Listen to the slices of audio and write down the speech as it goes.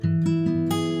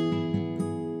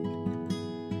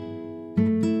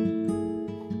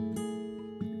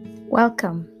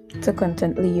Welcome to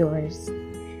Contently Yours.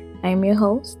 I'm your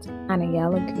host, Anaya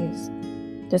Laguz.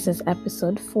 This is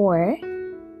episode 4,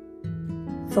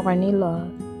 Thorny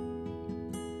Love.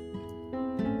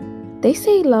 They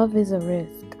say love is a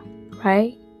risk,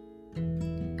 right?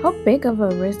 How big of a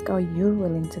risk are you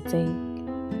willing to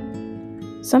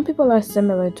take? Some people are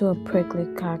similar to a prickly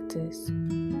cactus.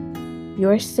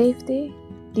 Your safety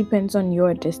depends on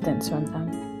your distance from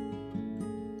them.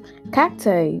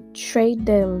 Cacti trade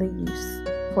their leaves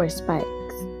for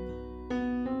spikes.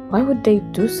 Why would they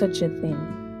do such a thing?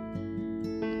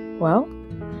 Well,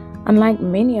 unlike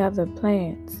many other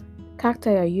plants,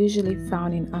 cacti are usually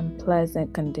found in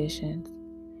unpleasant conditions.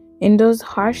 In those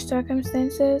harsh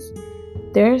circumstances,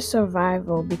 their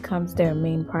survival becomes their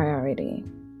main priority.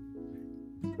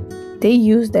 They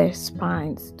use their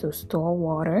spines to store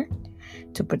water,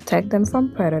 to protect them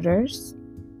from predators,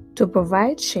 to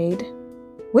provide shade,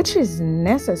 which is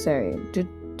necessary due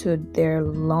to their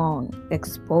long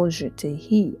exposure to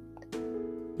heat.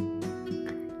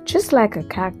 Just like a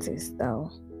cactus,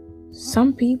 though,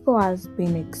 some people have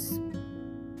been exposed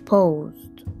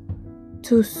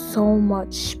to so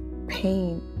much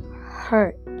pain,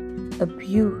 hurt,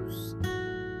 abuse,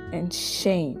 and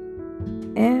shame,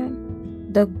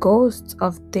 and the ghosts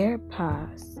of their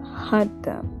past haunt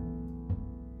them.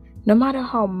 No matter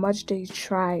how much they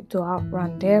try to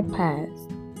outrun their past,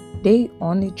 they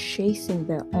only chasing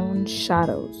their own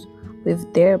shadows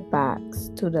with their backs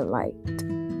to the light.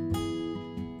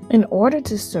 In order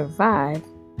to survive,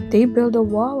 they build a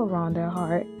wall around their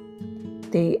heart.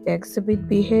 They exhibit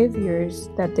behaviors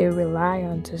that they rely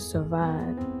on to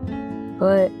survive.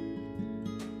 But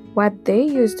what they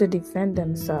use to defend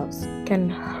themselves can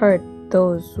hurt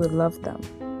those who love them.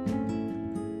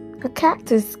 A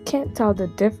cactus can't tell the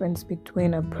difference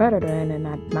between a predator and an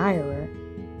admirer.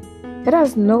 It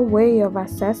has no way of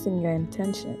assessing your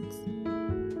intentions.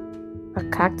 A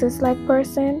cactus-like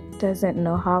person doesn't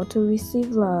know how to receive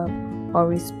love or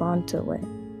respond to it.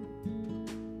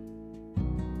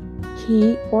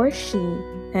 He or she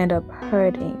ends up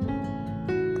hurting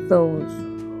those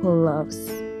who loves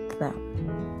them.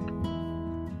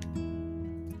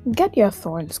 Get your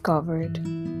thorns covered.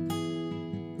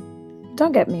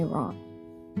 Don't get me wrong.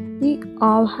 We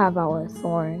all have our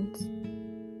thorns.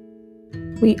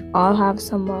 We all have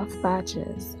some rough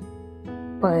patches,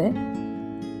 but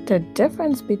the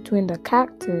difference between the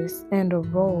cactus and the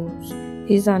rose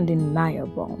is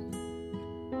undeniable.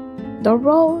 The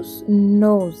rose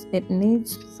knows it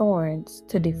needs thorns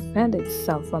to defend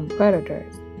itself from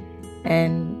predators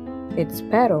and its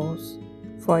petals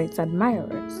for its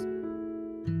admirers.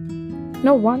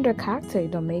 No wonder cacti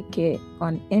don't make it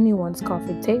on anyone's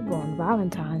coffee table on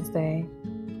Valentine's Day.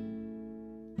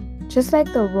 Just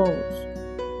like the rose,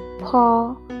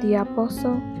 Paul the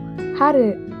Apostle had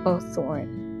a thorn,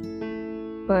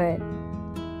 but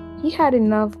he had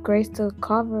enough grace to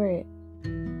cover it.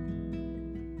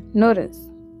 Notice,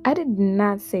 I did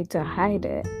not say to hide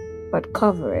it, but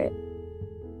cover it.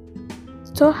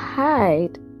 To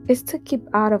hide is to keep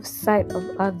out of sight of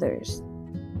others.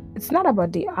 It's not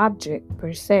about the object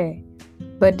per se,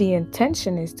 but the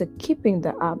intention is to keeping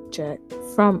the object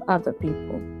from other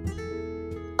people.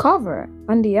 Cover,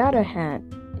 on the other hand,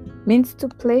 means to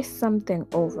place something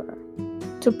over,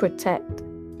 to protect.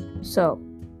 So,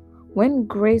 when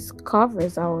grace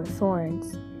covers our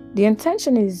thorns, the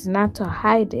intention is not to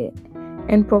hide it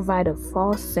and provide a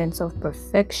false sense of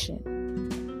perfection,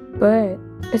 but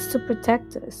it's to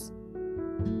protect us.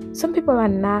 Some people are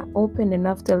not open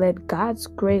enough to let God's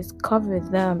grace cover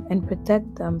them and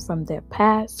protect them from their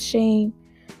past shame,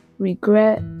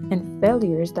 regret, and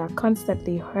failures that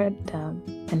constantly hurt them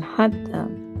and haunt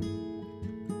them.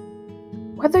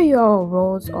 Whether you're a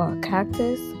rose or a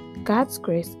cactus, God's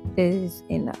grace is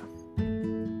enough.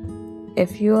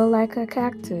 If you are like a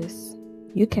cactus,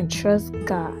 you can trust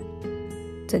God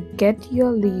to get your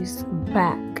leaves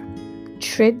back,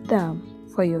 trade them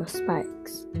for your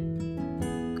spikes.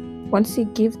 Once you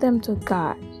give them to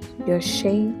God, your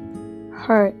shame,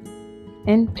 hurt,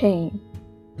 and pain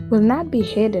will not be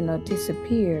hidden or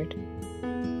disappeared.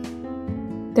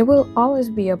 They will always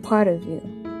be a part of you,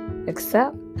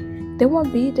 except they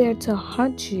won't be there to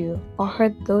haunt you or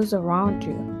hurt those around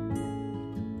you.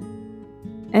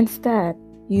 Instead,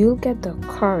 you'll get the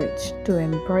courage to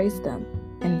embrace them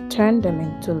and turn them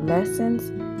into lessons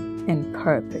and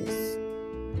purpose.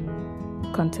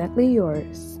 Contently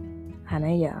yours,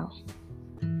 Anaya.